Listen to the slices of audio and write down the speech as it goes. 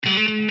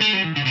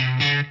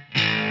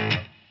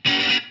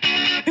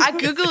I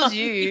Googled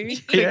you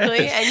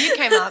quickly and you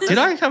came up. Did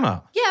I come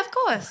up? Yeah, of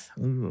course.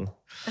 Ooh.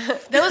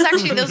 There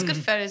was good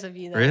photos of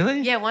you though.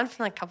 Really? Yeah, one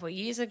from like a couple of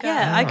years ago.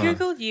 Yeah, I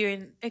Googled you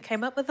and it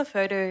came up with a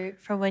photo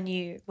from when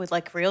you were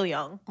like real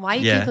young. Why are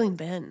you Yeah. Googling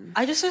Ben?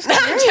 I just was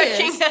I'm curious.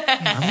 joking.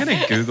 I'm going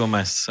to Google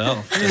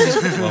myself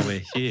while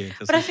we're here.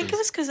 But I think it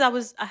was because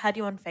I had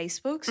you on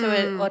Facebook, so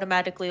it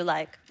automatically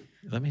like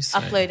Let me see.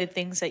 uploaded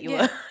things that you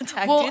Yeah. were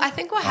tagged Well, in. I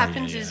think what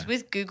happens yeah. is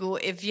with Google,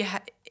 if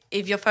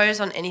your photo's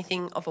on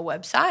anything of a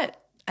website,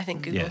 I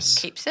think Google Yes.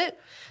 keeps it.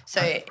 So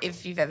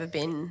if you've ever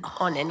been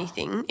on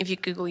anything, if you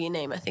Google your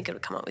name, I think it'll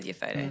come up with your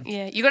photo.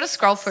 Yeah, you got to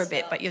scroll for a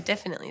bit, but you're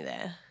definitely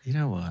there. You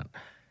know what?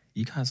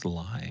 You guys are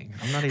lying.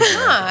 I'm not even.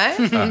 No.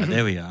 Oh,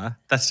 there we are.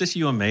 That's just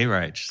you and me,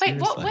 Rach. Wait,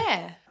 what? Seriously.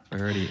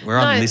 Where? We're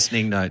on No,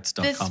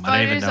 listeningnotes.com. There's I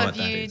don't even photos know of what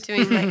that you is.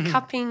 doing like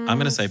cupping. I'm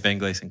going to say Ben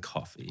Gleeson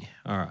coffee.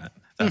 All right.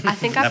 I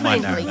think I that put might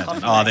in narrow Lee that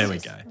Coffee. down. Oh, there we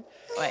go.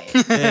 Wait,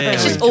 There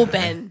it's we just go. all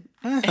Ben.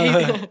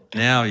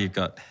 Now you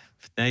got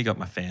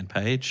my fan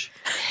page.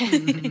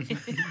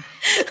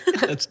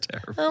 That's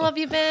terrible. I love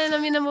you, Ben.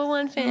 I'm your number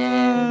one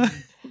fan.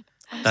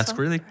 That's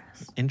really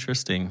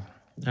interesting.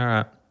 All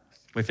right.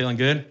 We feeling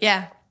good?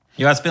 Yeah.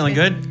 You guys feeling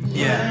good?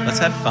 Yeah. Let's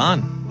have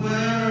fun.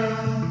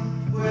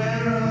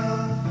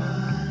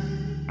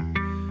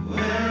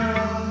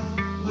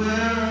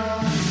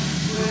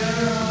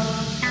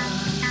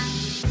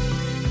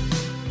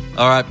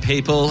 All right,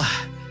 people,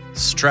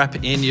 strap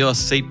in your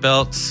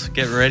seatbelts,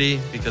 get ready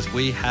because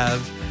we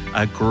have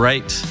a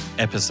great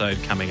episode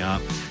coming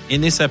up.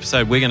 In this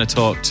episode, we're going to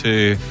talk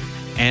to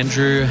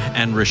Andrew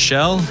and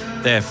Rochelle.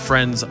 They're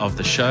friends of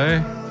the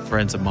show,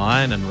 friends of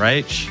mine and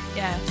Rach.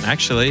 Yes.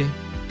 Actually,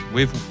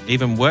 we've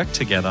even worked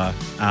together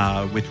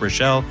with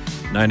Rochelle,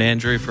 known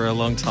Andrew for a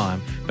long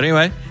time. But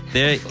anyway,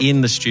 they're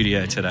in the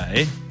studio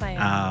today,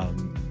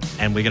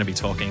 and we're going to be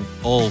talking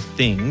all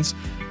things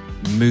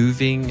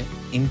moving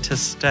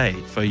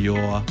interstate for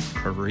your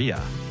career.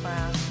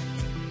 Wow.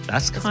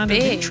 That's kind of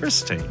big.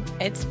 interesting.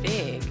 It's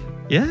big.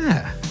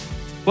 Yeah.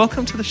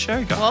 Welcome to the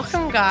show, guys.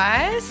 Welcome,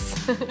 guys.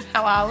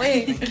 How are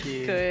we? Thank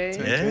you. Good.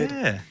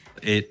 Yeah.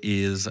 It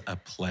is a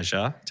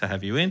pleasure to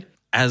have you in.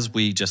 As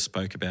we just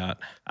spoke about,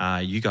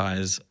 you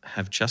guys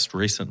have just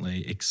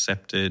recently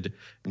accepted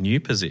new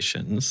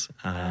positions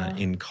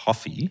in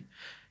coffee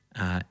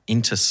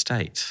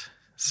interstate.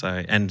 So,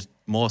 and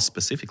more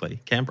specifically,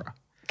 Canberra.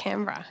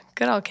 Canberra.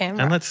 Good old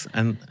Canberra.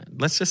 And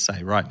let's just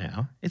say right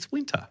now, it's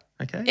winter.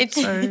 Okay, It's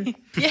so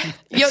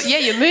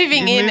you're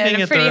moving in moving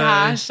at a pretty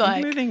harsh you're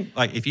like moving,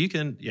 like if you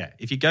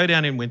go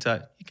down in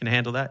winter, you can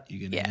handle that. You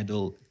can Yeah.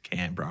 handle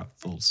Canberra,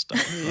 full stop.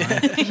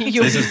 Right?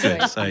 you'll This be is good.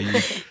 good. So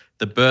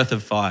the birth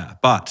of fire.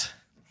 But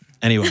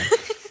anyway,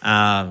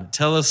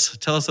 tell us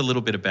a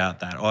little bit about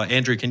that. Or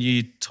Andrew, can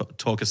you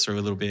talk us through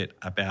a little bit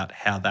about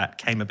how that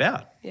came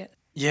about? Yeah.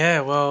 Yeah,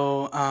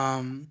 well,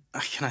 can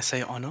I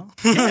say honour?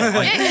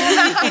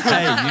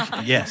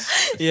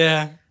 Yes.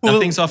 Yeah.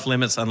 Nothing's off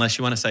limits unless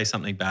you want to say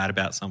something bad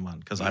about someone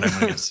because I don't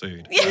want to get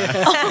sued.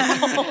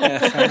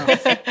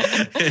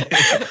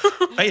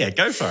 But yeah,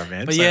 go for it,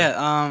 man. But So-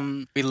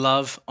 yeah, we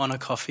love Honour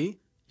Coffee,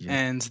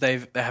 and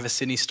they have a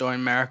Sydney store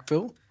in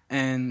Marrickville,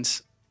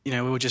 and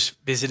we were just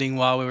visiting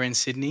while we were in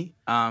Sydney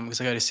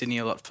because I go to Sydney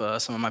a lot for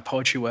some of my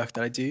poetry work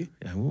that I do,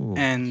 Yeah, ooh.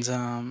 and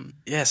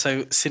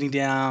so sitting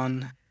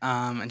down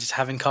and just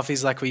having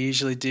coffees like we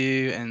usually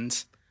do,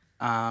 and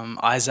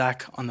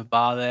Isaac on the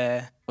bar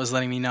there was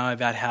letting me know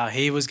about how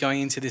he was going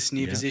into this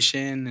new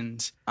position,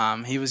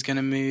 and he was going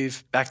to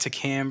move back to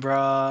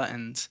Canberra,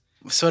 and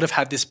we sort of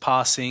had this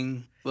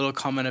passing little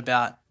comment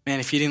about, man,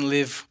 if you didn't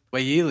live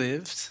where you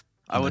lived,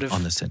 I would have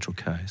on the Central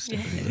Coast.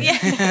 Yeah.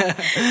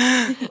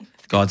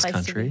 God's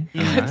Place to country.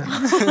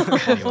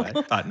 Anyway,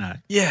 but no.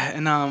 Yeah,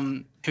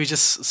 and he was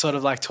just sort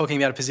of like talking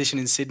about a position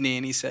in Sydney,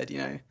 and he said,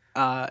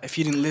 if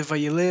you didn't live where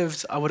you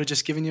lived, I would have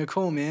just given you a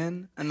call,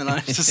 man. And then I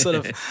just sort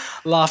of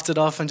laughed it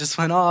off and just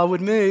went, I would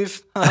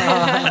move.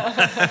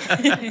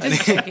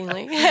 Just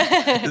jokingly.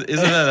 Isn't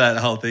that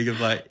whole thing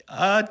of like,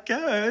 I'd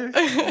go.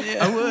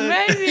 I would.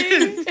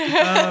 Maybe.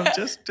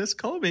 Just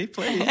call me,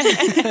 please.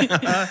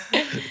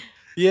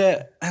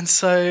 Yeah, and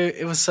so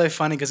it was so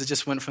funny because it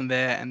just went from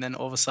there, and then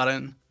all of a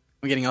sudden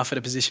we're getting offered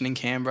a position in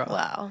Canberra.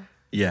 Wow.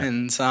 Yeah.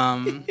 And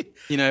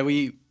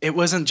it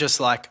wasn't just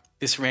like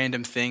this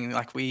random thing.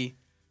 Like we've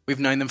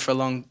known them for a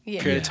long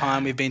period of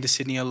time. We've been to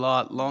Sydney a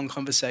lot, long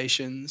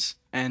conversations,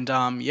 and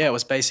it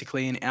was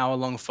basically an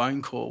hour-long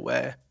phone call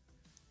where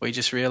we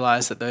just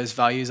realised that those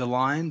values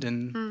aligned,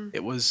 and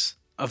it was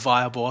a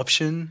viable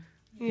option.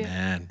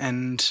 Man.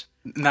 And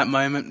in that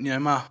moment,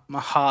 my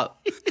heart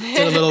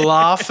did a little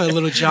laugh, a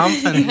little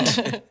jump,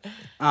 and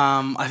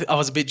I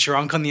was a bit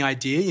drunk on the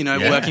idea,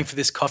 working for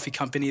this coffee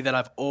company that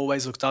I've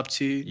always looked up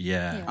to.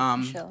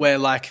 Yeah. Sure. Where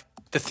like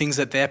the things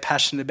that they're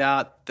passionate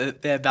about,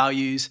 their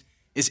values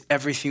is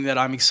everything that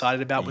I'm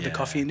excited about with the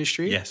coffee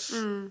industry. Yes.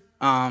 So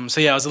I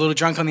was a little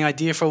drunk on the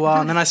idea for a while,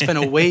 and then I spent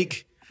a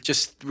week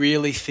just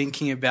really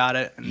thinking about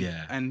it,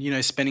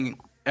 and spending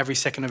every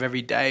second of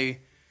every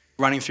day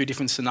running through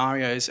different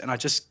scenarios, and I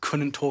just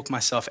couldn't talk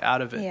myself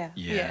out of it. Yeah.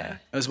 Yeah.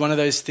 It was one of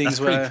those things That's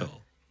pretty where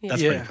cool.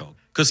 That's Yeah. pretty cool.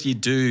 because you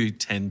do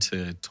tend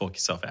to talk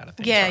yourself out of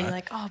things. Yeah, right? you're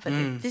like, oh, but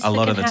this A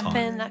lot can of the happen.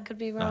 time. That could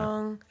be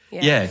wrong.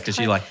 Yeah, because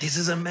you're like, this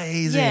is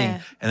amazing.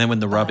 Yeah. And then when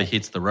the rubber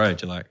hits the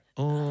road, you're like,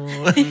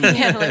 oh.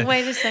 Yeah, like,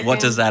 wait a second. What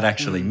does that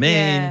actually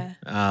mean?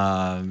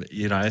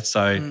 Yeah.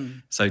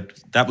 So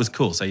that was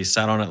cool. So you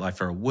sat on it like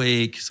for a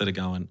week, sort of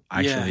going,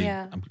 actually,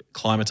 Yeah. I'm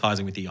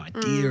climatizing with the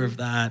idea of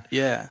that.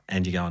 Yeah.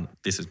 And you're going,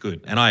 this is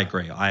good. And I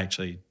agree. I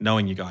actually,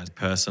 knowing you guys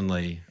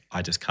personally,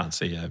 I just can't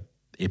see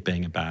it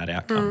being a bad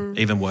outcome.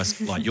 Even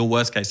worse, like your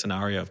worst case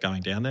scenario of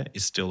going down there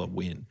is still a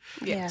win.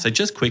 Yeah. So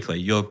just quickly,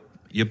 you're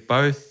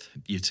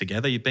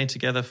together. You've been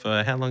together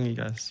for how long? You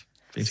guys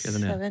been together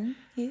now? 7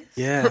 years.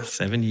 Yeah.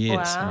 7 years.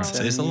 Wow. All right. So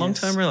 7 it's a years.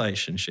 long-term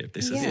relationship.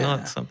 This is Yeah.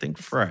 not something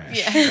fresh.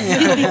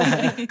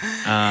 Yeah.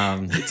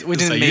 We didn't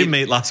so meet. you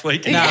meet last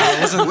week. No,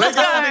 it wasn't. We're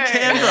going to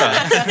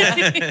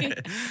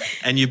Canberra.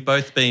 And you've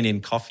both been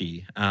in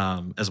coffee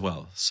as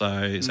well. So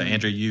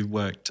Andrew, you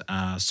worked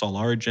Sol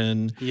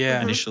Origin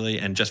Yeah. initially,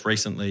 and just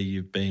recently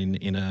you've been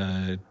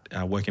in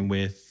working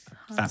with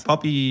Fat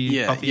Poppy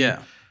Yeah, Coffee.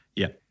 yeah.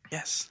 Yeah.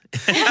 Yes.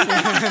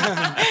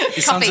 He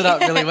sums it up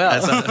really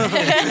well.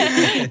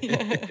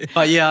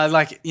 But yeah, I'd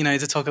like,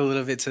 to talk a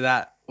little bit to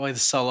that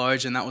with Sol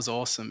Origin, that was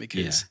awesome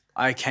because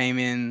I came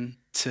in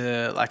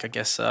to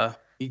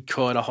you'd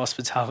call it a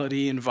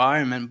hospitality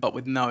environment, but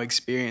with no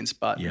experience.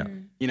 But,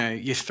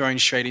 you're thrown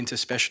straight into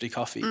specialty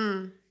coffee,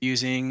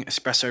 using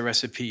espresso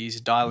recipes,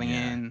 dialing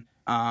in,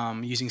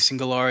 using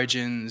single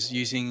origins,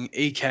 using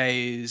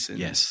EKs and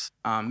Yes.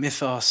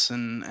 Mythos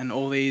and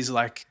all these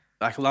like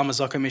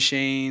Lamazocco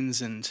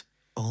machines and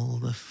All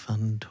the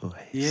fun toys.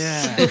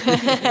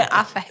 yeah.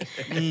 Our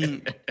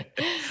favourite.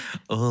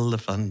 All the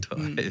fun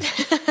toys.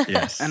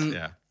 Yes. And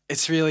yeah.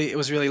 it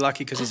was really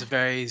lucky because it's a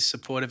very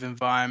supportive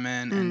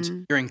environment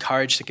and you're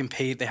encouraged to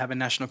compete. They have a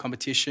national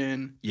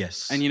competition.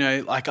 Yes. And,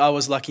 I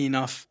was lucky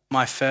enough,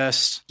 my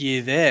first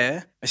year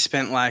there, I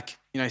spent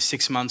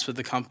 6 months with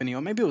the company,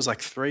 or maybe it was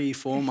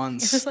 3-4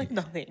 months. It was like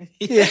nothing.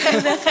 Yeah. I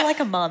was there for like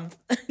a month.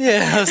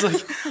 Yeah, I was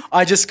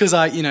because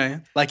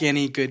like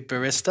any good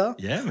barista,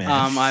 Yeah, man.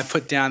 I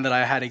put down that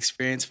I had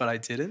experience, but I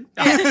didn't.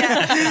 You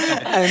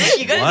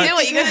got to do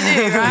what you got to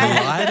do,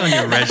 right? Lied on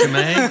your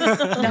resume.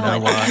 You know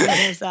what?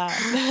 There's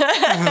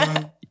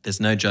that. There's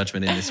no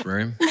judgment in this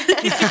room.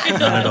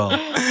 None at all.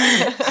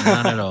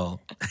 None at all.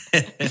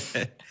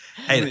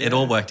 Hey, it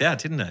all worked out,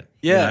 didn't it?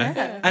 Yeah.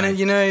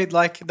 You know? And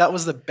that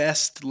was the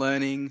best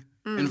learning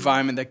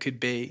environment that could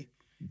be.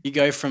 You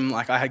go from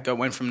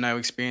went from no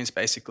experience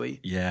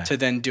basically to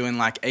then doing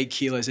 8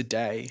 kilos a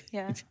day,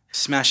 Yeah.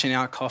 smashing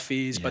out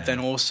coffees, but Yeah. then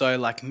also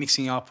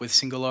mixing up with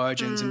single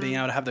origins and being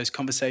able to have those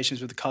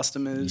conversations with the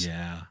customers.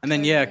 Yeah. And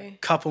then a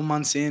couple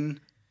months in,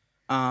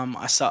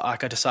 I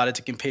decided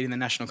to compete in the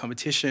national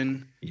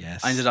competition.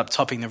 Yes. I ended up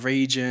topping the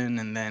region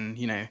and then,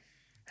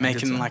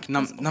 making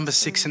number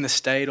 6 in the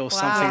state or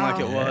something like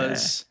it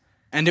was.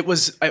 And it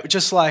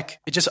just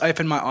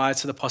opened my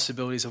eyes to the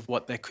possibilities of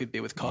what there could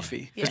be with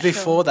coffee. Because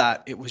before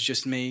that, it was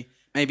just me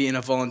maybe in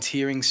a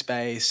volunteering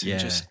space and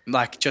just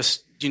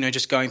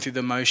going through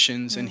the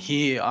motions. And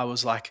here I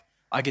was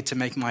I get to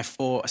make my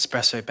 4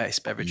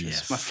 espresso-based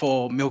beverages, my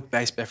 4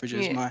 milk-based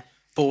beverages, my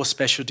 4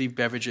 specialty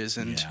beverages.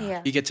 And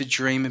Yeah. you get to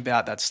dream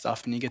about that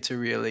stuff and you get to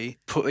really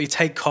you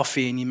take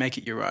coffee and you make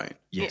it your own.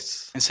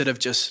 Yes. Instead of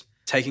just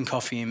taking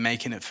coffee and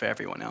making it for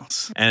everyone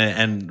else.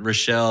 And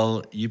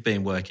Rochelle, you've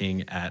been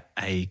working at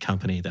a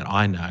company that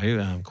I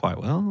know quite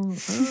well.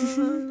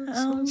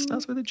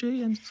 Starts with a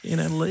G and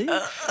Lee. Italy.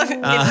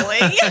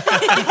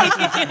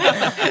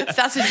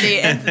 Starts with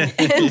G,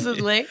 ends with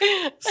Lee.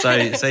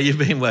 So you've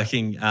been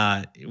working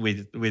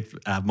with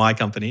my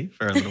company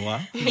for a little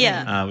while.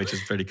 Yeah. Which is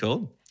pretty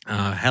cool.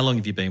 How long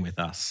have you been with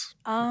us?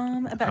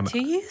 About 2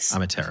 years.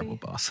 I'm a terrible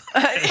boss.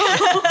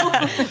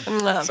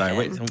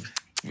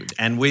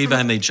 And we've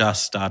only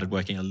just started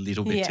working a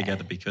little bit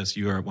together because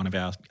you were at one of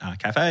our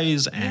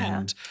cafes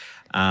and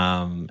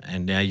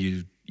now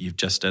you've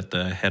just at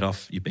the head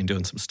off. You've been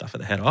doing some stuff at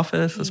the head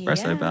office,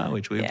 Espresso Bar,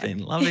 which we've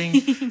been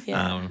loving.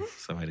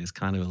 So it is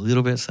kind of a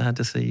little bit sad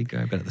to see you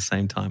go, but at the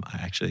same time,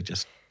 I actually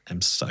just am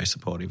so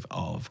supportive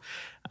of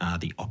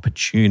the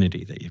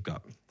opportunity that you've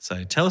got.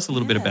 So tell us a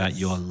little bit about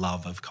your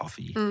love of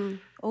coffee.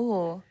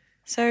 Oh,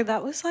 so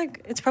that was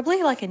it's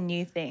probably a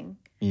new thing.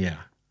 Yeah.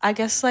 I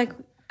guess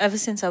ever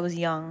since I was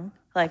young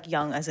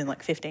as in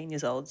 15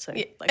 years old, so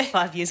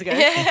 5 years ago.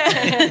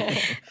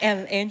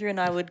 And Andrew and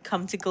I would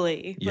come to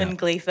Glee when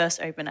Glee first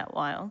opened at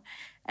Wyong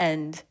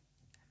and,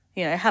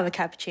 have a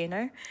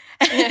cappuccino.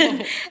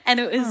 And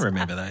it was... I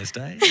remember those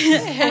days.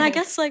 And I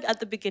guess at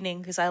the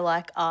beginning, because I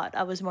like art,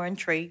 I was more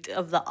intrigued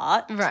of the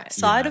art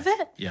side of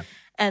it. Yeah.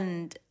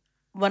 And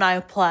when I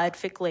applied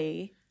for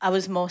Glee, I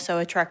was more so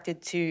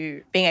attracted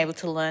to being able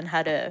to learn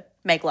how to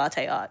make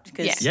latte art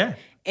because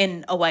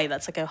in a way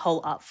that's a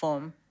whole art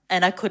form.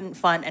 And I couldn't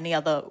find any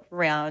other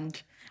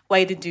round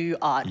way to do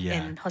art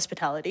in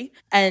hospitality.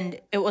 And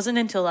it wasn't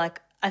until I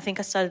think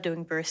I started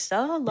doing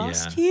barista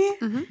last year.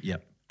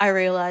 Yep. I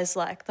realised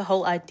the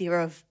whole idea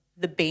of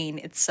the bean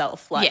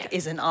itself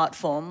is an art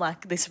form,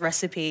 like this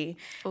recipe,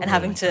 and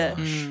having to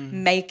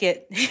make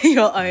it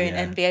your own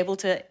and be able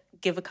to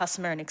give a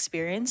customer an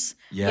experience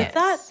with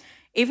that.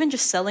 Even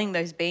just selling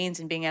those beans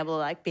and being able to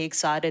like be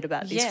excited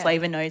about these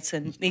flavor notes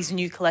and these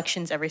new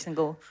collections every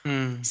single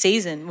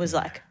season was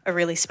like a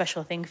really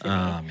special thing for me.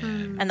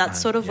 Man. And that's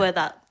sort of where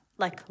that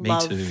like Me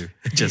love. too.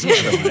 Just by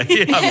the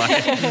way.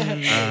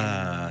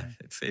 I'm like,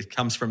 it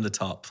comes from the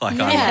top. Like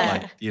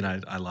I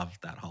love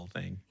that whole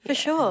thing. For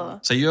sure.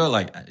 So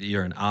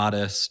you're an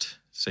artist.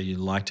 So you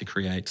like to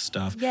create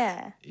stuff.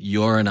 Yeah.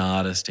 You're an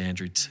artist,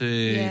 Andrew, too.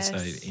 Yes. So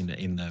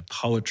in the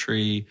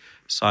poetry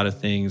side of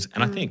things,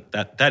 and I think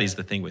that is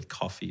the thing with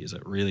coffee is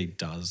it really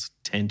does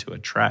tend to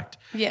attract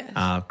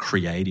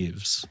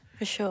creatives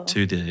For sure.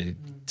 to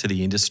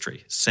the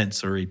industry,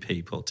 sensory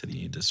people to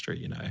the industry.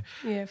 You know,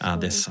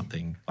 there's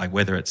something like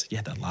whether it's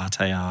the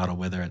latte art or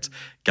whether it's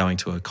going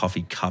to a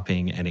coffee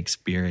cupping and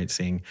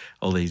experiencing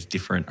all these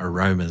different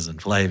aromas and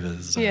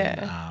flavors.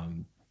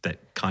 And,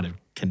 that kind of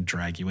can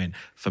drag you in.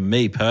 For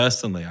me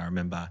personally, I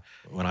remember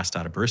when I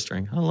started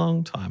baristering a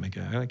long time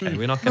ago. Okay,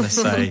 we're not going to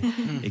say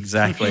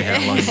exactly how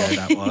long ago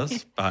that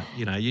was, but,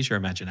 use your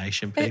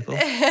imagination, people.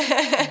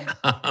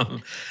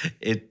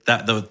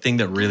 The thing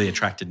that really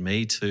attracted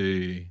me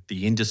to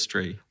the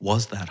industry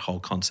was that whole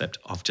concept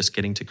of just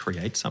getting to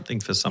create something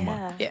for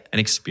someone, an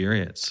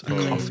experience, a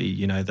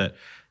coffee,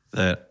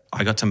 that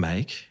I got to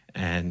make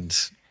and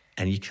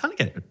you kind of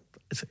get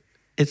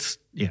it's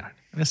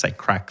I'm going to say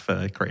crack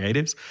for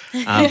creatives,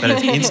 but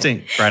it's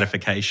instant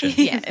gratification.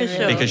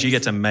 Because you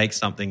get to make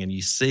something and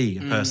you see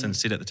a person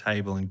sit at the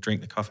table and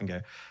drink the coffee and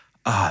go,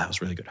 that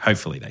was really good.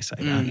 Hopefully they say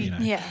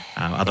that,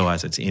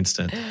 otherwise it's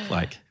instant,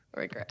 like,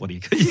 regret. What do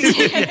you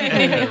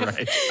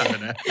right. I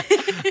don't know.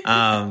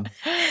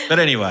 But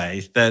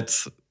anyway,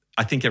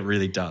 I think it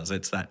really does.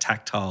 It's that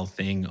tactile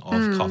thing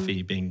of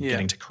coffee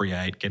getting to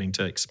create, getting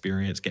to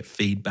experience, get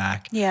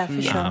feedback. Yeah, for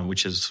sure.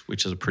 Which is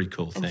a pretty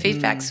cool thing. And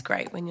feedback's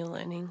great when you're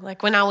learning.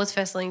 Like when I was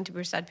first learning to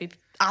barista, I'd be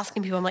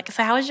asking people, I'm like,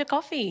 so how was your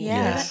coffee? Yes.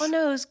 And they're like, oh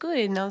no, it was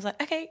good. And I was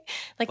like, okay,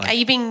 like are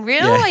you being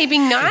real? Are you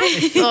being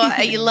nice? Or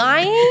are you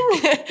lying?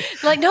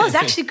 Like, no, it's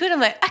actually good. I'm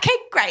like, okay,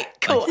 great,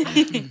 cool.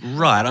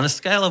 Right, on a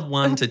scale of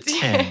 1 to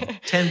 10,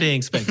 10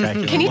 being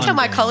spectacular. Can you tell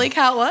my colleague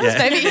how it was?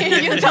 Yeah.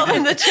 Maybe you'll tell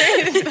them the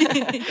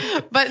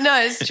truth. But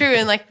no, it's true.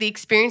 And like the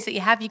experience that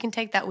you have, you can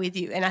take that with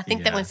you. And I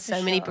think that when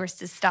so many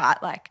baristas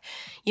start, like,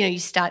 you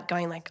start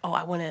going like, oh,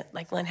 I want to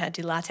like learn how to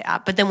do latte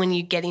art. But then when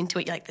you get into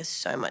it, you're like, there's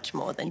so much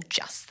more than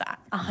just that.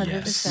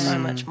 100%. So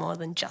much more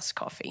than just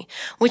coffee,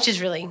 which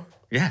is really,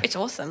 it's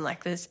awesome.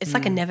 Like it's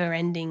like a never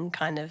ending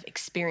kind of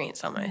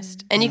experience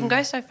almost. And you can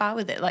go so far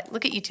with it. Like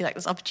look at you two, like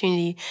this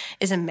opportunity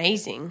is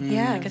amazing.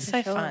 Yeah. Like it's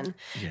so fun.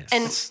 Yes.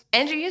 And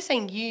Andrew, you're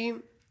saying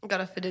you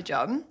got offered a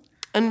job.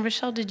 And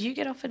Rochelle, did you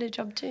get offered a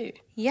job too?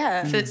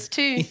 Yeah. So it's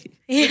two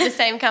with the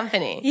same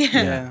company.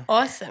 Yeah.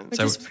 Awesome.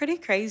 Which is pretty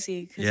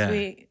crazy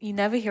because you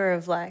never hear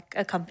of like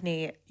a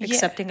company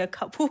accepting a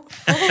couple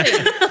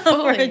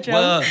for a job.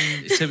 Well,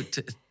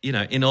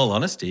 in all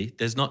honesty,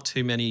 there's not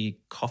too many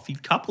coffee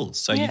couples.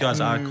 So you guys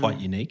are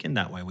quite unique in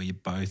that way where you're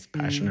both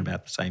passionate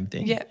about the same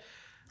thing. Yeah.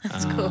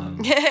 That's cool.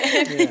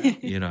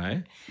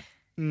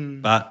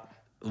 But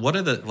what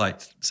are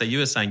so you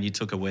were saying you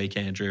took a week,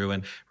 Andrew,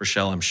 and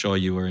Rochelle, I'm sure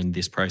you were in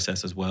this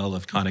process as well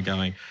of kind of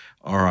going,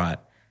 all right,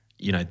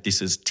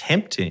 this is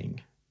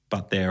tempting,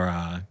 but there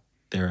are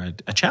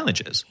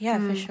challenges. Yeah,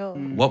 for sure.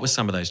 What were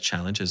some of those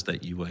challenges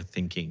that you were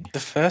thinking? The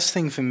first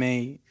thing for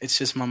me, it's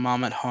just my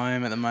mum at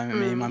home at the moment,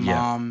 me and my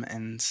mum,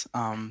 and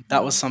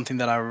that was something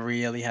that I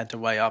really had to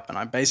weigh up, and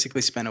I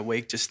basically spent a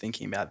week just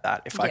thinking about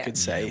that, if I could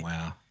say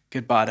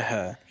goodbye to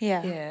her.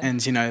 Yeah.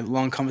 And,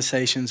 long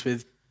conversations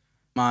with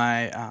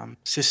my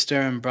sister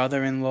and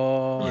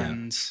brother-in-law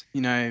and,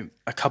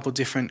 a couple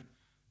different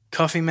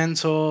coffee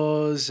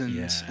mentors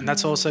and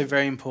that's also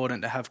very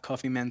important to have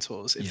coffee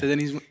mentors. If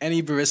there's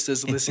any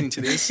baristas listening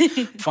to this,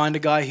 find a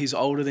guy who's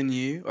older than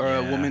you or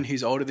a woman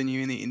who's older than you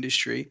in the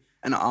industry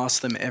and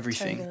ask them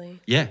everything. Totally.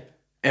 Yeah.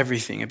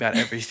 Everything about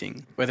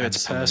everything, whether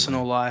it's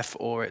personal life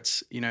or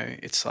it's,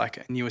 it's like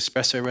a new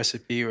espresso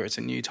recipe or it's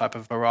a new type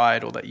of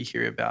varietal that you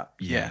hear about.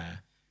 Yeah.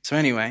 So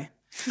anyway...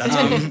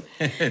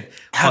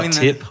 hot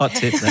tip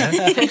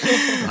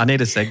there. I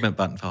need a segment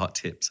button for hot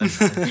tips. Making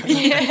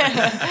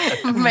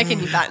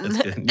new button.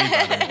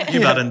 New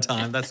button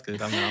time. That's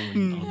good. I'm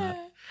on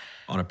that.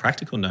 On a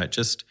practical note,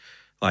 just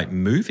like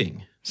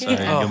moving. So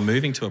you're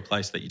moving to a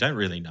place that you don't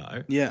really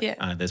know.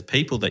 Yeah. There's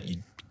people that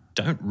you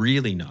don't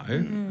really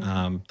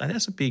know. It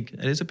is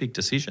a big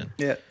decision.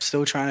 Yeah,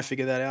 still trying to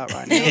figure that out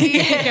right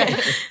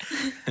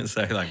now.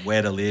 So like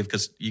where to live,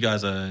 because you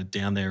guys are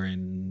down there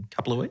in a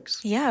couple of weeks.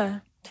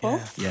 Yeah.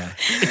 12? Yeah.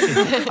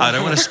 I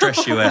don't want to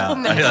stress you out.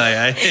 No.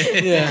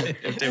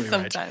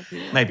 Sometimes.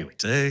 Maybe we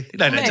do.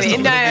 No, Maybe. Just a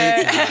little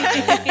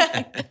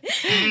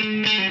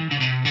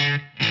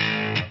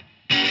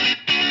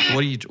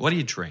bit. What do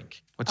you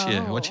drink?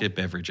 What's your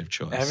beverage of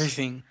choice?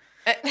 Everything.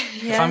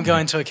 If I'm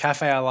going to a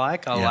cafe I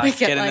like, I'll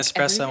get an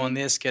espresso on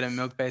this, get a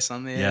milk base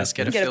on this,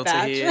 get a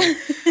filter here.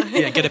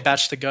 Get a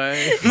batch to go.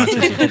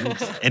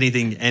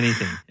 Anything,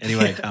 any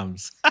way it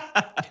comes.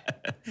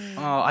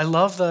 I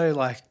love though,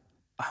 like,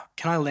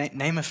 can I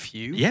name a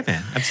few? Yeah,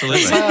 man,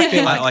 absolutely.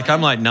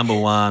 I'm like number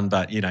one,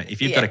 but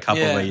if you've got a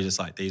couple where you're just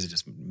like, these are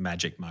just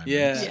magic moments.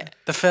 Yeah.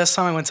 The first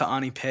time I went to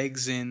Auntie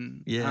Peg's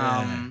in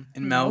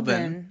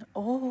Melbourne.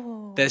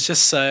 Oh, there's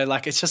just so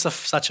it's just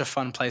such a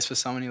fun place for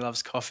someone who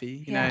loves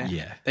coffee. You know,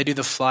 they do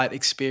the flight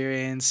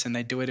experience and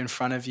they do it in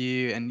front of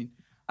you, and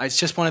it's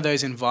just one of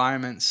those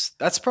environments.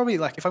 That's probably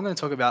if I'm going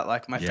to talk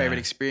about my favorite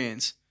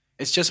experience.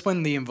 It's just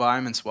when the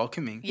environment's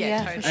welcoming.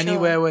 Yeah, totally.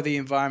 Anywhere where the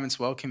environment's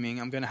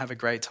welcoming, I'm going to have a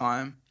great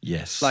time.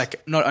 Yes.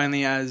 Not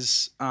only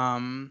as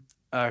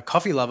a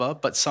coffee lover,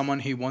 but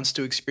someone who wants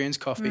to experience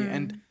coffee.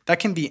 And that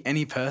can be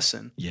any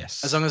person.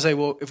 Yes. As long as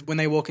when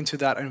they walk into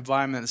that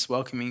environment that's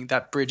welcoming,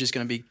 that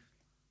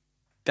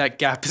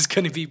gap is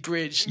going to be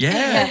bridged.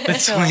 Yeah.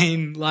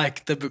 Between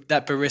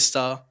that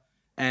barista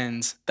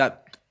and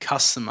that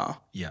customer.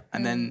 Yeah.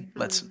 And then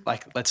let's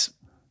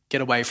get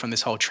away from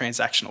this whole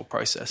transactional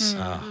process.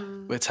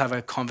 Let's have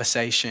a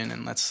conversation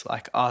and let's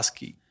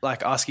ask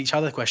each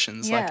other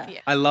questions. Yeah.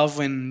 I love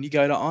when you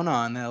go to Honor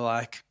and they're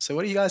like, so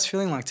what are you guys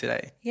feeling like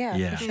today?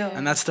 Yeah. For sure.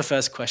 And that's the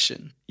first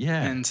question.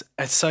 Yeah. And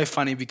it's so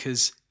funny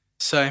because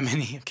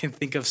I can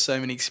think of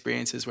so many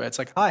experiences where it's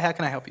like, hi, how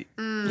can I help you?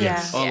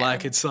 Yes. Or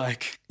it's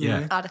you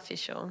know.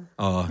 Artificial.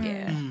 Oh.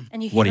 Yeah.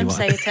 And you What hear do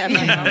them you say it to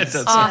everyone else.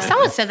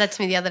 Someone said that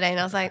to me the other day and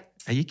I was like,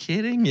 are you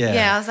kidding? Yeah.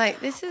 yeah, I was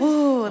like, this is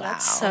Ooh,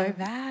 that's so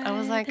bad. I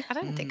was like, I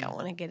don't think I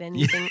want to get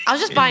anything. I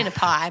was just buying a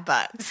pie,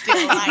 but still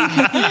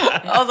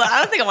I was like, I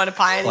don't think I want a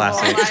pie anymore.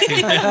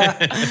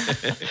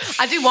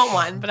 I do want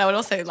one, but I would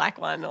also like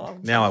one. Or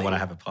now I want to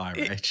have a pie,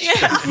 Rach. Yeah,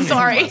 I'm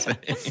sorry.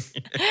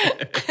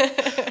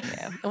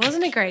 It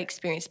wasn't a great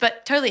experience,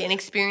 but totally an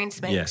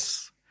experience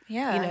makes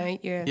Yeah.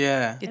 your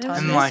And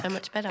time is so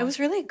much better. It was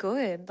really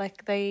good.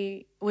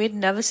 We'd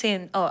never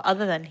seen,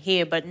 other than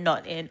here, but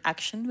not in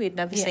action. We'd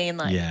never seen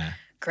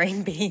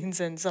green beans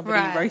and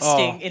somebody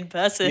roasting in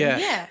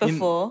person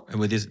before. And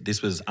with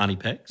this was Auntie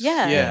Peg's?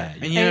 Yeah.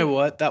 And you know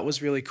what? That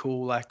was really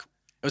cool.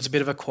 It was a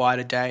bit of a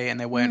quieter day and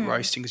they weren't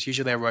roasting because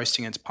usually they're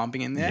roasting and it's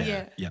pumping in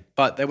there. Yeah.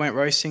 But they weren't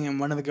roasting and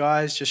one of the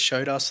guys just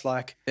showed us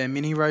their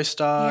mini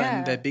roaster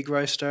and their big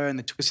roaster and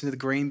they took us into the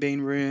green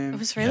bean room. It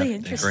was really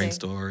interesting. Green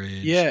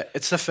storage. Yeah,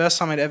 it's the first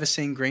time I'd ever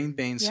seen green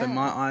beans, so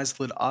my eyes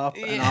lit up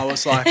and I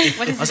was like,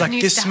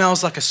 this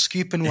smells like a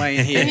scooping way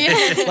in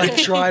here,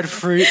 dried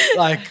fruit,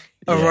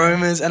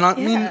 aromas. And I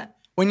mean,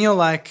 when you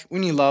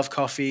love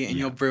coffee and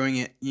you're brewing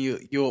it,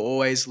 you're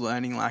always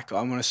learning I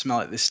want to smell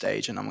it at this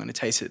stage and I'm going to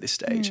taste it at this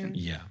stage. And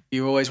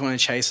you always want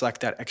to chase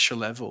that extra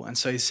level. And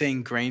so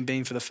seeing green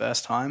bean for the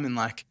first time and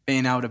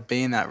being able to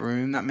be in that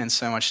room, that meant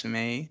so much to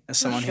me as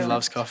someone who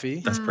loves coffee.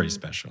 That's pretty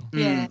special.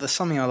 Yeah. There's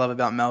something I love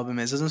about Melbourne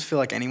is it doesn't feel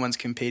like anyone's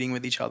competing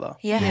with each other.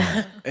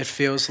 Yeah. It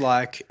feels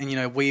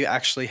we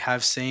actually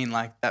have seen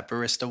that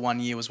barista 1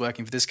 year was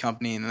working for this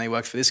company and then they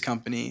worked for this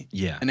company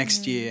the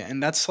next year.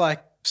 And that's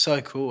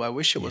so cool. I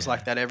wish it was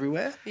like that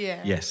everywhere.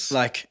 Yeah. Yes.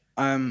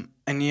 I've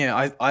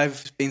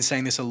been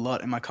saying this a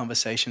lot in my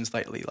conversations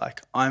lately.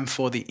 I'm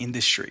for the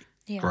industry.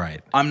 Yeah. Great.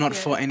 I'm not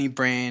for any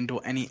brand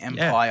or any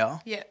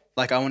empire. Yeah.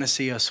 I want to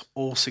see us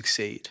all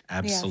succeed.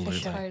 Absolutely. Yeah,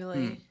 for sure.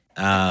 Totally.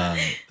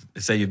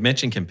 So you've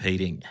mentioned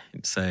competing.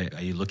 So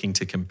are you looking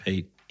to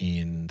compete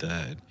in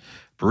the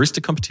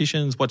barista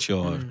competitions? Where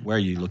are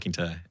you looking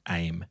to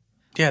aim?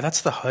 Yeah,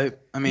 that's the hope.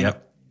 I mean,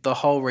 the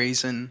whole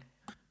reason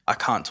I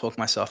can't talk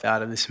myself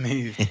out of this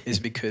move is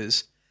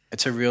because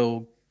it's a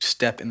real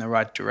step in the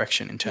right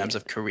direction in terms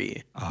of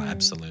career. Oh,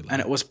 absolutely.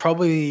 And it was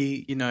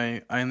probably,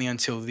 only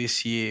until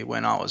this year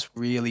when I was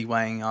really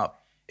weighing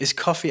up, is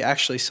coffee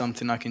actually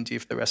something I can do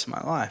for the rest of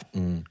my life?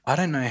 I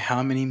don't know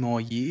how many more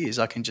years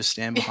I can just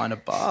stand behind a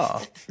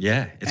bar.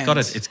 Yeah, it's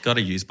got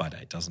a use by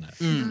date, doesn't it?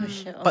 For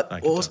sure.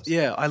 But also,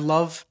 I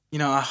love,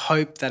 I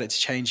hope that it's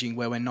changing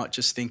where we're not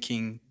just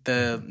thinking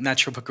the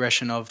natural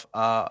progression of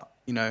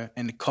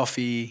and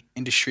coffee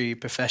industry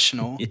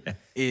professional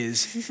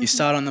is you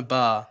start on the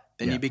bar,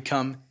 then you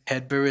become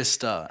head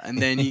barista,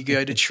 and then you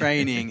go to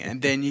training,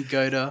 and then you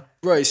go to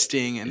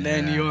roasting, and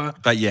then you're...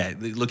 But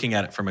looking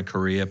at it from a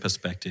career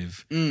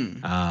perspective,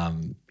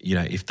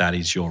 if that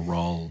is your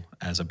role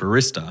as a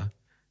barista,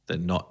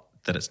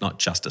 that it's not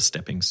just a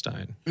stepping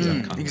stone.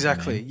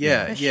 Exactly.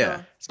 Yeah.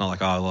 Sure. It's not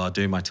like, I'll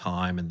do my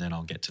time and then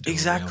I'll get to do a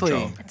real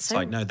job. It's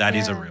no, that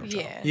is a real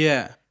job.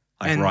 Yeah.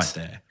 Right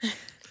there.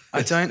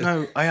 I don't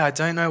know. I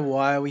don't know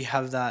why we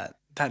have that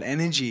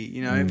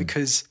energy,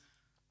 because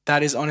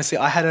that is honestly.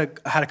 I had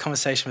a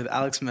conversation with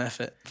Alex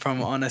Murfitt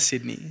from Honor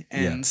Sydney,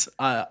 and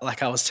I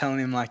was telling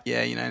him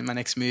in my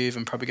next move,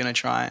 I'm probably going to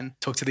try and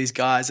talk to these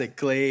guys at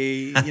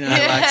Glee,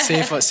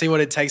 see what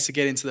it takes to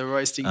get into the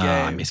roasting game.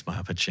 I missed my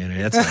opportunity.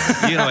 That's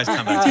right. You can always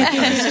come back to the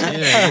coast.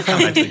 You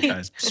come back to the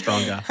coast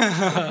stronger.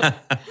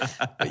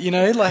 But,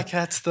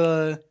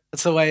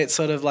 that's the way it's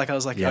sort of I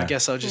was I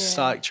guess I'll just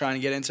start trying to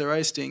get into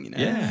roasting,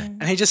 Yeah.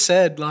 And he just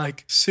said,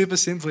 super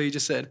simply, he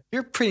just said,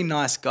 you're a pretty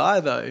nice guy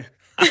though.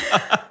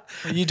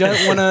 You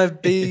don't want to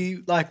be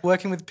like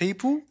working with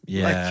people.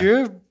 Yeah. Like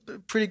you're a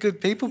pretty good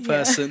people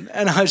person.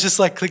 And I just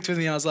like clicked with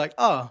me. I was like,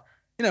 oh,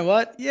 you know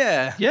what?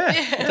 Yeah.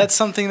 That's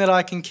something that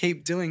I can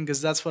keep doing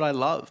because that's what I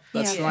love.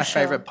 That's my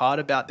favorite part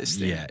about this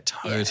thing. Yeah,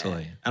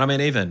 totally. And I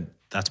mean, even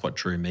that's what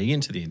drew me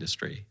into the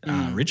industry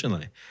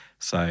originally.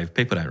 So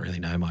people don't really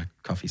know my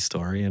coffee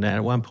story. And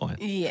at one point,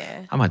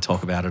 I might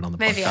talk about it on the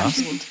Maybe I podcast.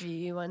 should interview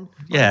you one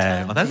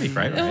Yeah, time. that'd be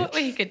great. Well,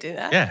 you could do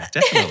that. Yeah,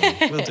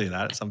 definitely. We'll do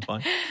that at some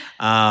point.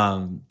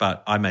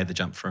 But I made the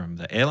jump from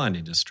the airline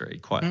industry,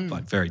 quite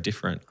like very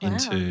different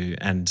into,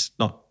 and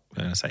not,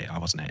 when I say I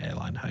wasn't an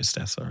airline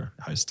hostess or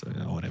host or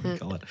whatever you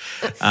call it.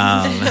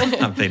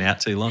 I've been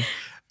out too long.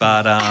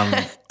 But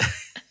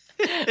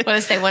I want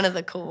to say one of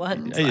the cool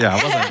ones. yeah,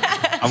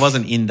 I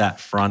wasn't in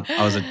that front.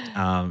 I was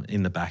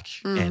in the back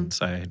end,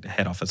 so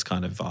head office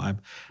kind of vibe,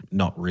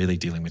 not really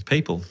dealing with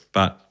people.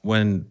 But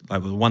when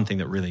like the one thing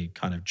that really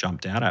kind of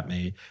jumped out at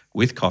me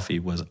with coffee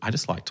was I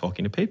just like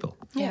talking to people.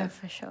 Yeah,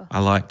 for sure. I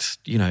liked,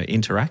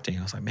 interacting.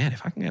 I was like, man,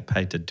 if I can get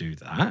paid to do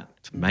that,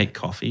 to make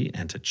coffee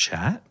and to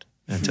chat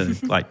and to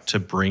like to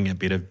bring a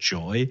bit of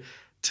joy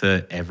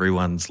to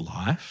everyone's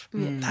life,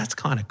 that's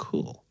kind of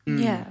cool.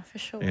 Yeah, for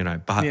sure.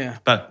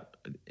 But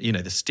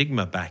the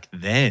stigma back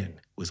then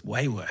was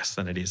way worse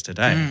than it is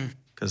today.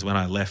 Because when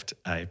I left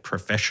a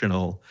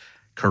professional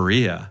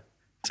career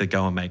to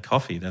go and make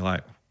coffee, they're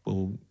like,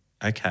 well,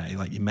 okay,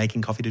 like you're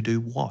making coffee to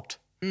do what?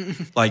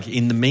 Like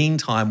in the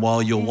meantime,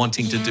 while you're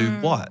wanting to do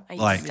what? Are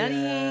you Like,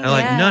 studying? they're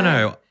like,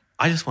 no,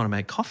 I just want to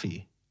make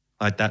coffie.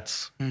 Like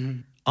that's,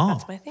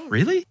 That's my thing.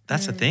 Really?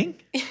 That's a thing?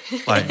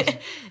 Like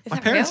my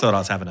that parents real? thought I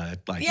was having a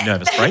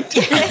nervous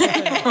breakdown.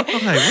 I'm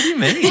like, what do you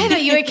mean? Yeah, are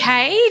you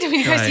okay? Do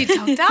we go see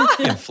a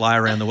doctor? You can fly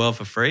around the world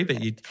for free,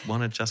 but you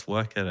want to just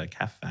work at a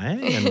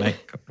cafe and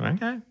make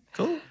okay,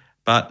 cool.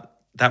 But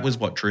that was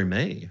what drew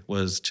me,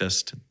 was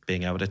just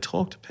being able to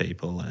talk to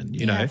people and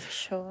for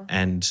sure.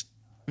 and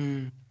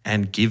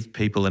give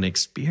people an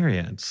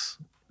experience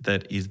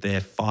that is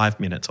their 5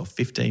 minutes or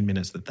 15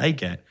 minutes that they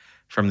get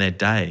from their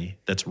day.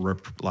 That's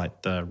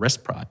like the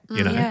respite,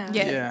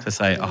 Yeah. to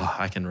say, oh,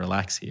 I can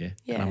relax here.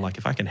 Yeah. And I'm like,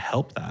 if I can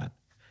help that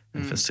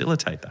and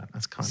facilitate that,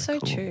 that's kind of So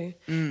cool. true.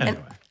 Anyway. And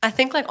I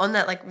think like on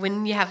that, like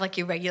when you have like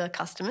your regular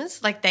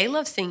customers, like they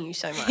love seeing you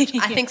so much.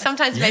 I think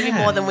sometimes maybe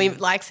more than we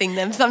like seeing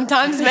them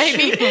sometimes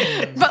maybe.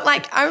 But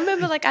like I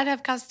remember like I'd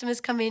have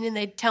customers come in and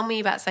they'd tell me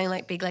about something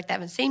like big, like they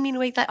haven't seen me in a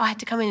week. Like, oh, I had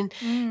to come in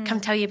and come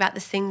tell you about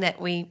this thing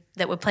that we're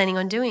planning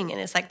on doing.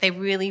 And it's like they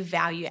really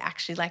value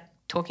actually like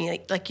talking,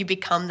 like you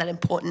become that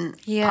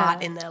important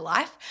part in their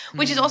life,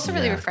 which is also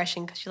really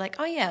refreshing because you're like,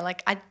 oh yeah,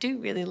 like I do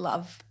really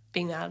love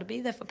being able to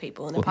be there for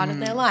people and a part of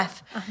their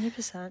life.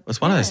 100%.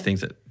 It's one of those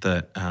things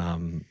that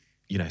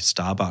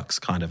Starbucks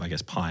kind of, I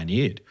guess,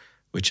 pioneered,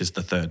 which is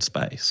the third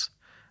space,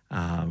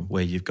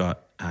 where you've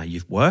got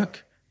you've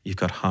work, you've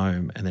got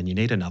home, and then you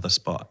need another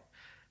spot.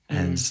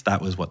 And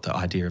that was what the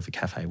idea of a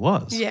cafe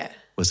was. Yeah.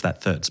 Was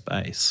that third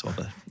space, or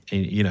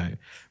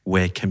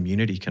where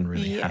community can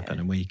really happen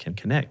and where you can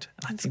connect.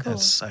 And I think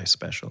that's so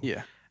special.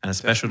 Yeah. And it's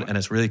special, and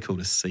it's really cool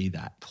to see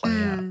that play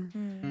out.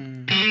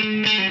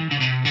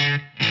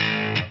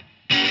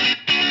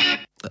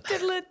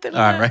 All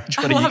right, Rach,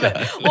 what do you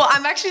got? Well,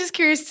 I'm actually just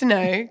curious to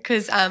know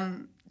because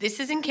this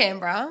is in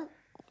Canberra,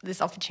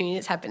 this opportunity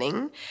that's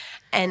happening,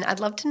 and I'd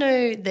love to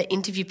know the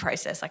interview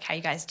process, like how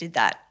you guys did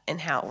that and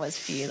how it was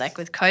for you, like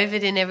with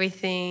COVID and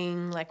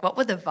everything. Like, what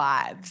were the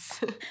vibes?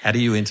 How do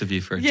you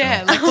interview for a Yeah,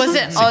 job? like was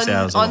it 6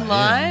 hours away,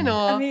 online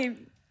or? I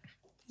mean,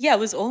 yeah, it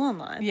was all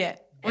online. Yeah.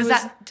 Did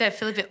it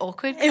feel a bit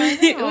awkward?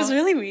 It was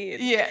really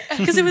weird. Yeah.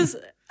 Because it was,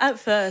 at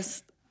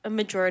first, a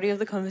majority of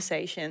the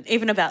conversation,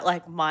 even about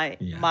like my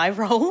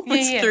role,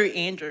 was through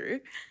Andrew.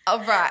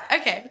 Oh, right.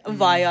 Okay.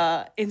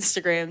 Via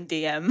Instagram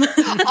DM.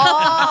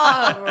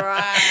 Oh,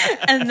 right.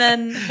 and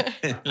then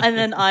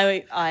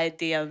I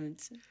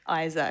DM'd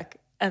Isaac.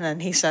 And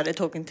then he started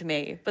talking to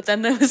me. But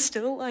then there was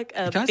still like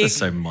a You guys big... are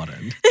so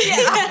modern.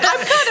 Yeah,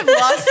 I'm kind of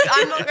lost.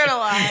 I'm not going to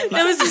lie.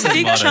 There was this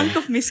big Modern. chunk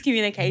of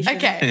miscommunication.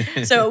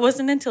 Okay. So it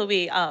wasn't until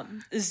we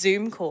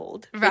Zoom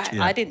called, which Right.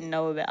 I didn't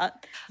know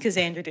about because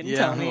Andrew didn't Yeah,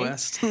 tell I'm the me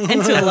worst.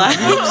 until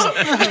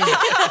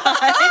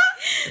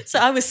so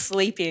I was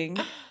sleeping.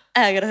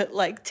 And I got to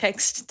like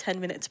text 10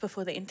 minutes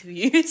before the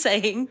interview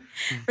saying,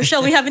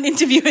 Rochelle, we have an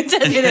interview in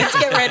 10 minutes.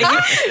 Get ready.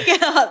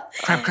 Get up.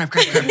 crap.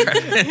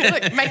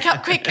 Look, make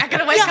up quick. I got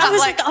to wake up. I was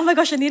like, oh my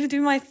gosh, I need to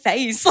do my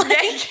face.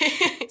 Like,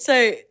 Yeah.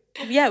 so,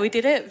 yeah, we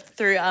did it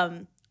through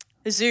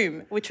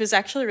Zoom, which was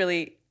actually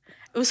really,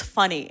 it was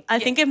funny. I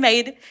think it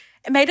made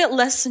it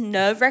less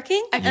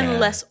nerve-wracking and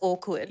less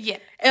awkward. Yeah.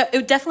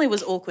 It definitely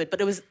was awkward, but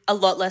it was a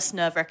lot less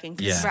nerve-wracking.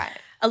 Yeah. Right.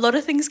 A lot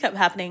of things kept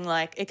happening,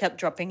 like it kept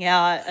dropping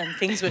out and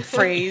things would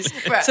freeze.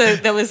 Right. So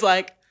there was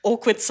like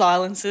awkward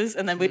silences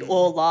and then we'd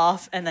all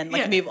laugh and then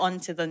like Yeah. move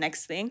on to the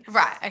next thing.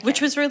 Right. Okay. Which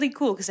was really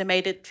cool because it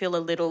made it feel a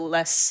little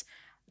less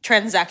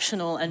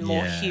transactional and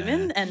more Yeah.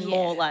 human and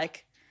more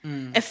like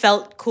it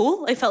felt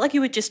cool. It felt like you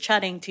were just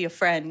chatting to your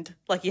friend,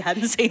 like you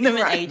hadn't seen them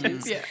in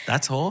ages. Yeah.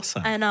 That's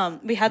awesome. And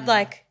we had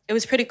like it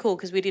was pretty cool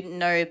because we didn't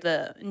know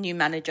the new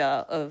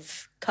manager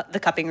of the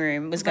cupping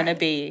room was going to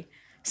be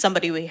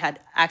somebody we had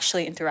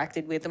actually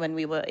interacted with when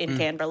we were in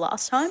Canberra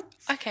last time.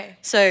 Okay.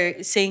 So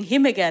seeing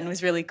him again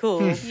was really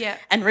cool. Yeah.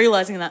 And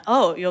realising that,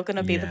 you're going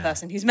to be the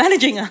person who's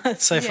managing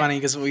us. So funny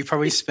because we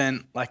probably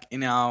spent like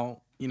in our,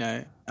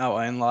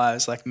 our own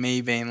lives, like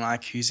me being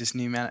like, who's this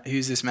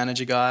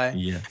manager guy?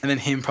 Yeah. And then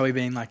him probably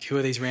being like, who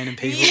are these random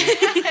people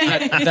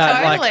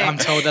that like I'm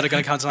told that are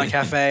going to come to my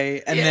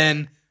cafe. And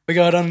then we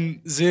got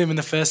on Zoom and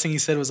the first thing he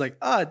said was like,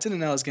 I didn't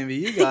know it was going to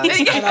be you guys.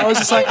 And I was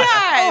just like,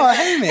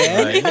 hey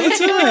man, what's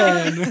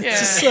doing?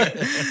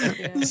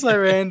 It's so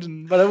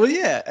random. But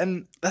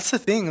and that's the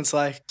thing. It's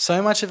like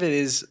so much of it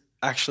is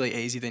actually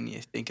easier than you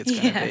think it's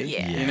going to be.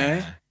 Yeah. You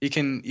know,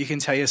 you can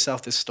tell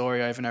yourself this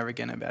story over and over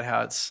again about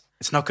how it's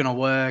not going to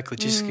work.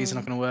 Logistically, it's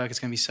not going to work. It's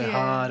going to be so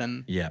hard.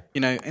 And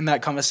in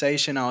that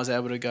conversation, I was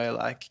able to go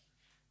like,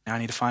 now I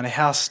need to find a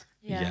house.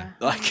 Yeah.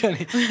 Like I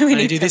need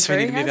to do this. We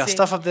need to move our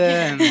stuff up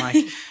there, and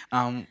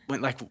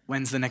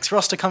when's the next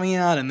roster coming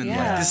out, and then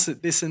like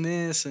this and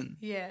this, and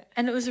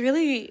And it was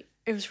really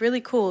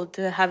cool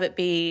to have it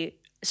be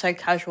so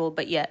casual,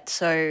 but yet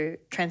so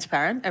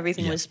transparent.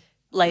 Everything was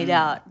laid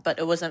out, but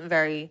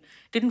it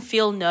didn't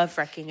feel nerve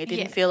wracking. It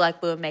didn't feel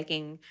like we were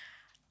making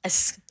a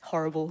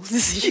horrible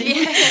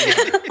decision.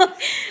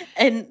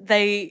 And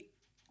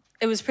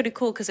it was pretty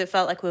cool because it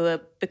felt like we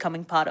were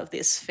becoming part of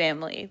this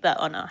family that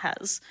Honor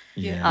has.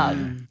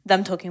 Them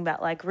talking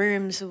about like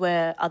rooms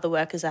where other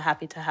workers are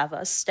happy to have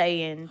us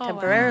stay in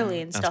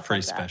temporarily and stuff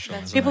like that. That's pretty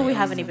special. People we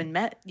haven't even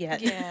met yet.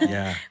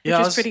 Which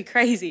is pretty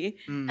crazy.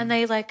 And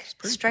they like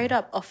straight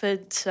up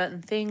offered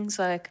certain things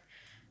like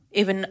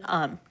even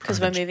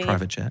because we're moving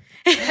private jet.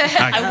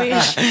 I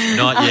wish.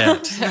 Not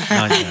yet.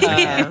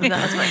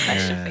 That was my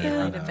question for you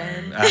later,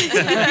 Ben. A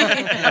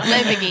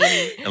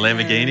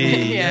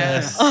Lamborghini.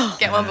 Yes.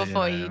 Get one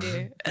before you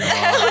do.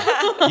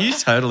 You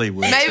totally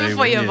would. Maybe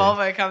before your you?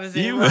 Volvo comes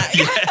in. You would.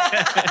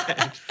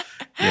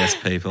 Yes,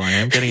 people, I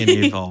am getting a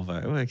new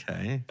Volvo.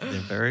 Okay. They're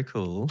very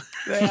cool.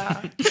 They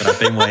are. But I've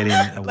been waiting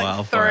a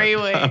while for 3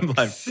 it.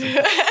 weeks.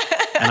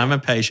 And I'm a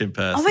patient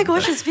person. Oh my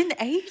gosh, it's been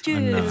ages. I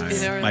know.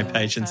 It's been a My really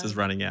patience long is time.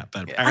 running out.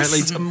 But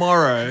apparently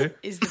tomorrow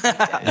Is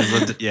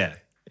the day.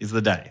 is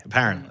the day,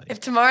 apparently. If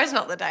tomorrow's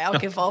not the day, I'll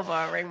give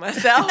Volvo a ring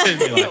myself. You're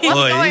like, What's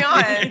 "Oi." going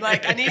on?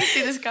 Like, I need to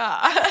see this car.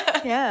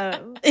 Yeah.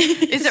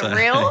 Is it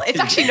real? It's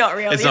actually not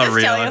real. It's You're not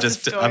real. telling I'm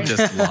us a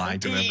just story. lying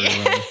to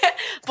everyone.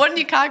 Bought a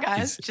new car,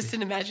 guys. Just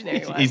an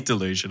imaginary one. He's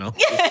delusional.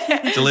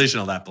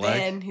 Delusional, that bloke.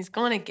 And he's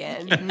gone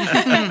again.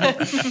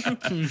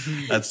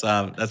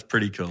 That's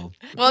pretty cool.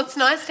 Well, it's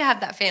nice to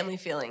have that family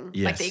feeling. Like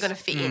Yes. that you're going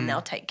to fit in,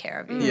 they'll take care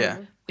of you. Yeah.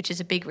 Which is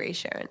a big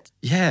reassurance.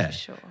 Yeah.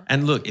 Sure.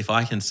 And look, if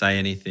I can say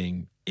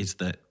anything, is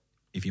that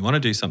if you want to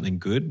do something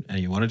good and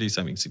you want to do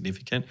something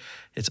significant,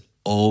 it's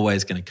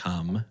always going to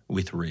come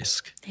with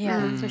risk.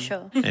 Yeah, for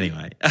sure.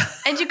 Anyway.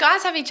 And you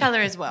guys have each other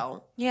as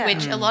well, Yeah.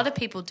 which a lot of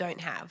people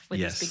don't have with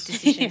Yes. these big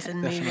decisions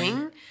and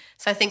moving.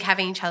 So I think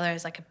having each other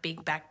is like a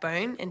big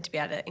backbone, and to be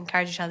able to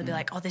encourage each other to be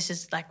like, oh, this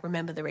is like,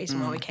 remember the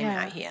reason why we came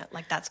out here.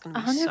 Like that's going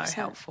to be 100%. so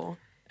helpful.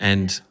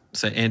 And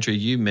so, Andrew,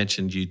 you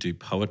mentioned you do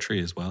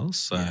poetry as well.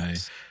 So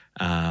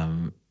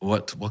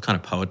what kind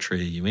of poetry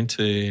are you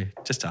into?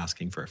 Just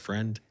asking for a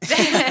friend.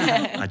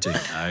 I do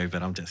know,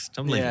 but I'm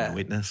leaving a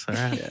witness. All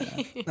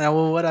right. Now,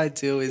 well, what I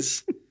do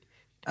is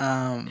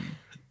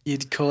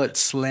you'd call it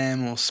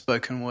slam or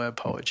spoken word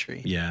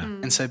poetry. Yeah.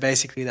 And so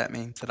basically that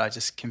means that I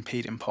just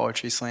compete in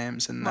poetry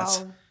slams, and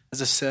Wow.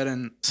 there's a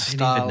certain I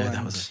style. didn't even know that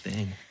and- was a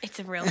thing. It's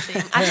a real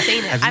thing. I've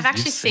seen it. I've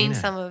actually you've seen seen it?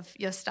 some of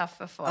your stuff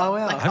before. Oh,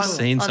 wow. I've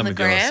seen on some the of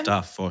your gram.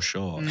 stuff for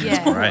sure. Yeah.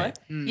 It's great.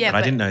 Yeah, but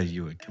I didn't know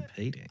you were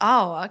competing.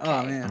 Oh, okay.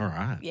 Oh, man. All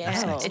right. Yeah,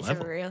 That's next it's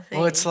level. a real thing.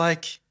 Well, it's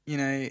like,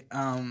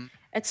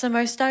 It's the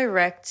most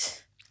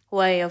direct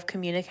way of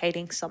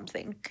communicating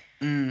something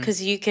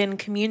because you can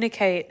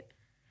communicate,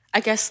 I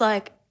guess,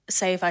 like,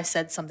 say if I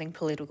said something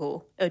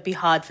political, it would be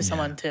hard for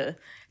someone to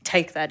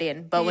take that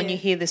in. But when you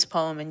hear this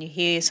poem and you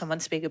hear someone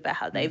speak about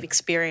how they've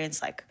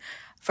experienced, like,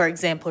 for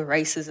example,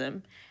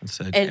 racism. And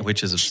so, And-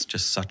 which is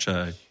just such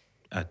a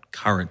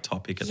current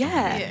topic at the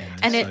moment. you know,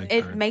 And so it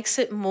current. makes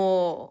it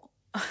more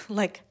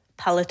like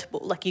palatable.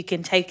 Like you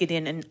can take it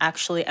in and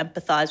actually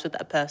empathize with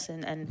that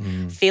person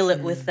and feel it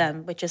with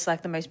them, which is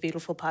like the most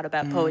beautiful part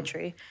about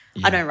poetry.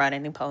 I don't write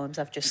any poems.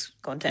 I've just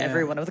gone to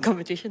every one of the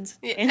competitions.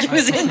 Andrew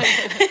was in.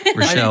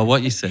 Rochelle,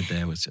 what you said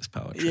there was just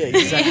poetry. Yeah,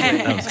 exactly.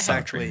 That was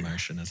Exactly. poetry in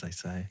motion, as they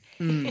say.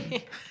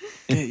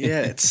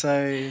 it's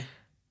so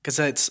because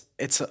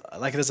it's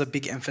like there's a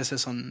big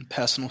emphasis on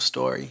personal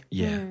story.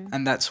 Yeah.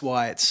 And that's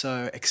why it's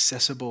so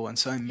accessible and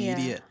so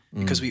immediate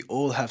because we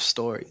all have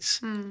stories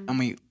and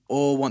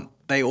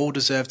they all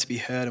deserve to be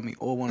heard and we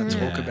all want to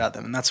talk about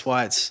them. And that's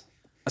what's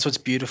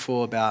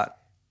beautiful about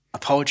a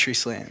poetry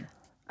slam.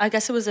 I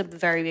guess it was a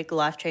very big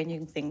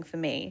life-changing thing for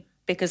me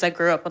because I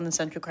grew up on the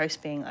Central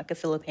Coast being like a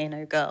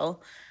Filipino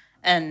girl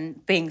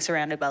and being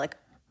surrounded by like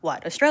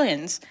white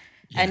Australians.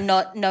 and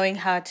not knowing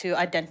how to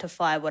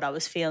identify what I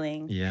was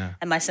feeling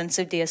and my sense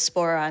of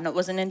diaspora. And it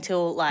wasn't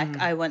until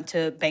I went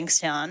to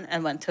Bankstown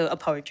and went to a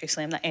poetry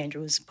slam that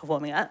Andrew was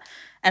performing at,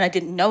 and I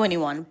didn't know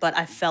anyone, but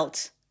I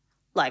felt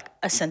like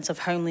a sense of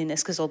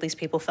homeliness because all these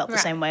people felt the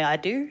same way I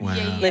do,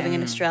 living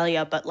in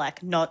Australia, but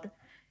like not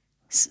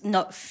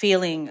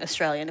feeling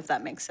Australian, if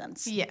that makes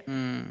sense. Yeah.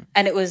 And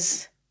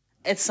it's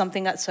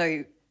something that's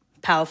so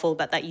powerful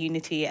about that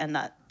unity and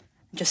that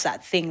just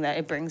that thing that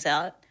it brings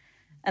out.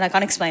 And I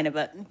can't explain it,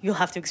 but you'll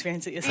have to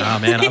experience it yourself. Oh,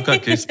 man, I've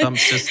got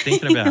goosebumps just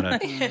thinking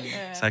about it.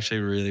 It's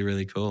actually really,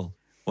 really cool.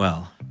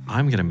 Well,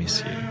 I'm going to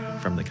miss you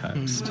from the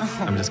coast.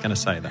 I'm just going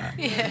to say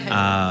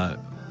that.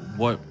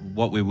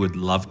 What we would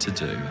love to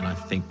do, and I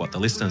think what the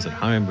listeners at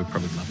home would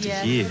probably love to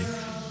hear,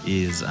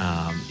 is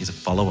a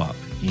follow-up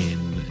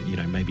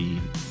in, maybe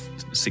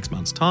 6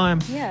 months' time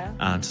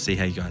to see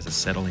how you guys are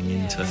settling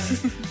into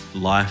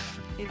life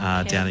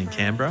down in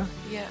Canberra.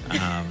 Yeah.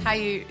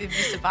 If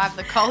you survive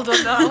the cold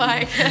or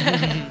not,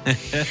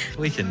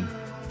 we can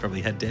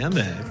probably head down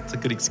there. It's a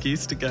good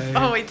excuse to go.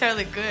 Oh, we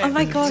totally could. Oh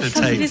my gosh,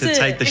 to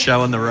take the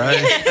show on the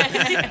road.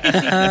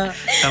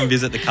 Come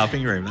visit the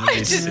cupping room. That'd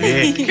be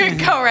sick. You could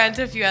go around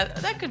to a few other.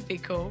 That could be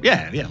cool.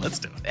 Yeah, let's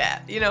do it. Yeah,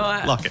 you know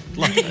what? Lock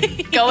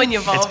it. Go in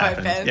your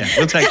Volvo, Ben. Yeah,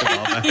 we'll take the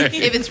Volvo.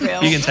 If it's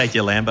real. You can take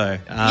your Lambo.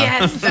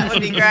 Yes, that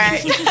would be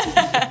great.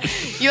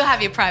 You'll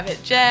have your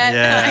private jet.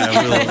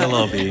 Yeah,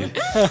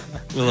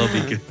 we'll all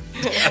be good.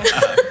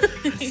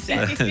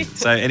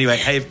 So anyway,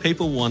 hey, if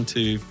people want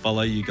to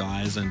follow you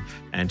guys and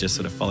just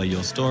sort of follow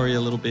your story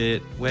a little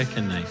bit, where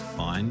can they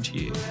find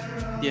you?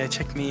 Yeah,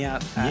 check me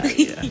out at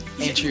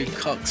Andrew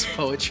Cox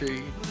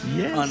Poetry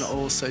on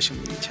all social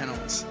media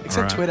channels,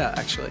 except Twitter,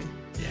 actually.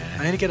 Yeah.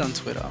 I need to get on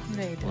Twitter.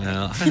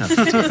 Well, I don't have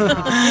Twitter.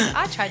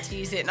 I tried to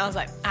use it and I was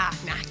like, I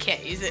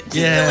can't use it. Just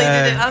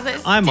deleted it. I was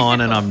like, I'm on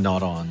and I'm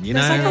not on. There's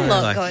like a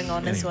lot going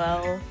on as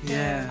well.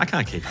 Yeah. I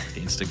can't keep up with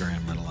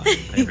Instagram, let alone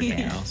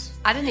everything else.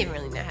 I didn't even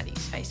really know how to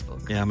use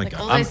Facebook. Yeah, I'm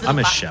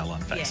a shell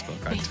on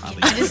Facebook. I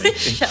hardly do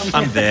anything.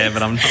 I'm there,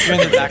 but I'm not in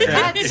the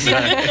background.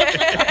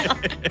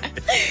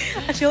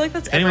 I feel like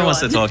that's anyone wants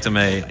to talk to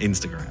me,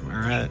 Instagram,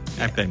 all right?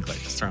 At Ben Click,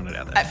 just throwing it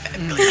out there.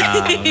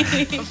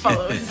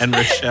 Followers. And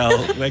Rochelle,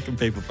 where can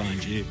people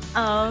find you?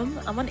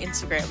 I'm on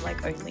Instagram,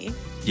 only.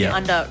 Yeah.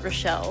 Under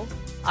Rochelle,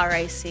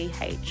 RACHEEL,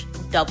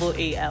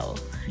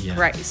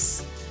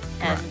 Grace.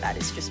 And that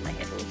is just my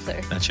handle. So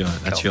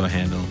that's your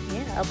handle.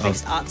 Yeah, I'll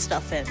post art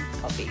stuff and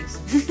copies.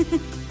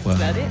 Well,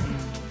 that's about it.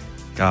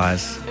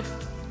 Guys,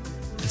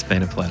 it's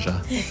been a pleasure.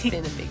 It's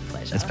been a big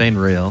pleasure. It's been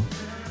real.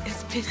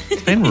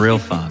 It's been real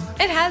fun.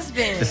 It has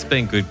been. It's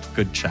been good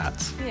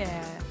chats.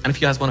 Yeah. And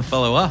if you guys want to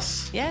follow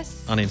us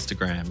on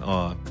Instagram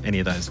or any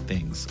of those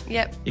things,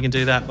 you can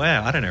do that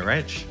where? I don't know,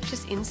 Rach.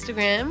 Just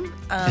Instagram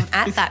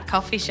at That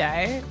Coffee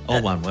Show.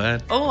 All one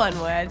word. All one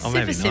word. Or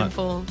super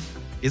simple.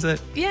 Is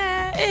it?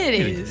 Yeah, it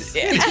is.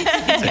 Yeah.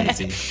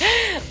 It's easy.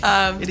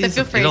 So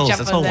feel free to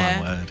jump it's on all there.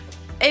 one word.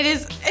 It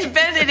is.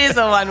 Ben, it is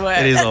all one word.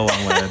 It is all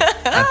one word.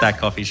 At That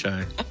Coffee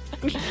Show.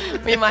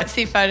 We might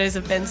see photos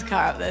of Ben's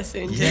car up there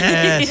soon.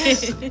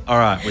 Yes. All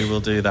right, we will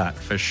do that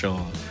for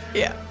sure.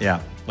 Yeah.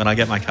 Yeah. When I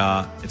get my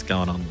car, it's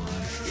going online.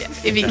 Yeah.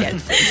 If he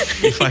gets it.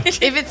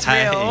 If it's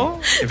real.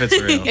 If it's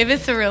real. If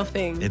it's a real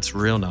thing. It's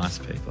real nice,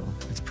 people.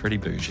 It's pretty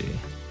bougie.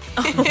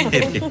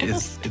 It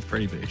is. It's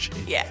pretty bougie.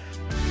 Yeah.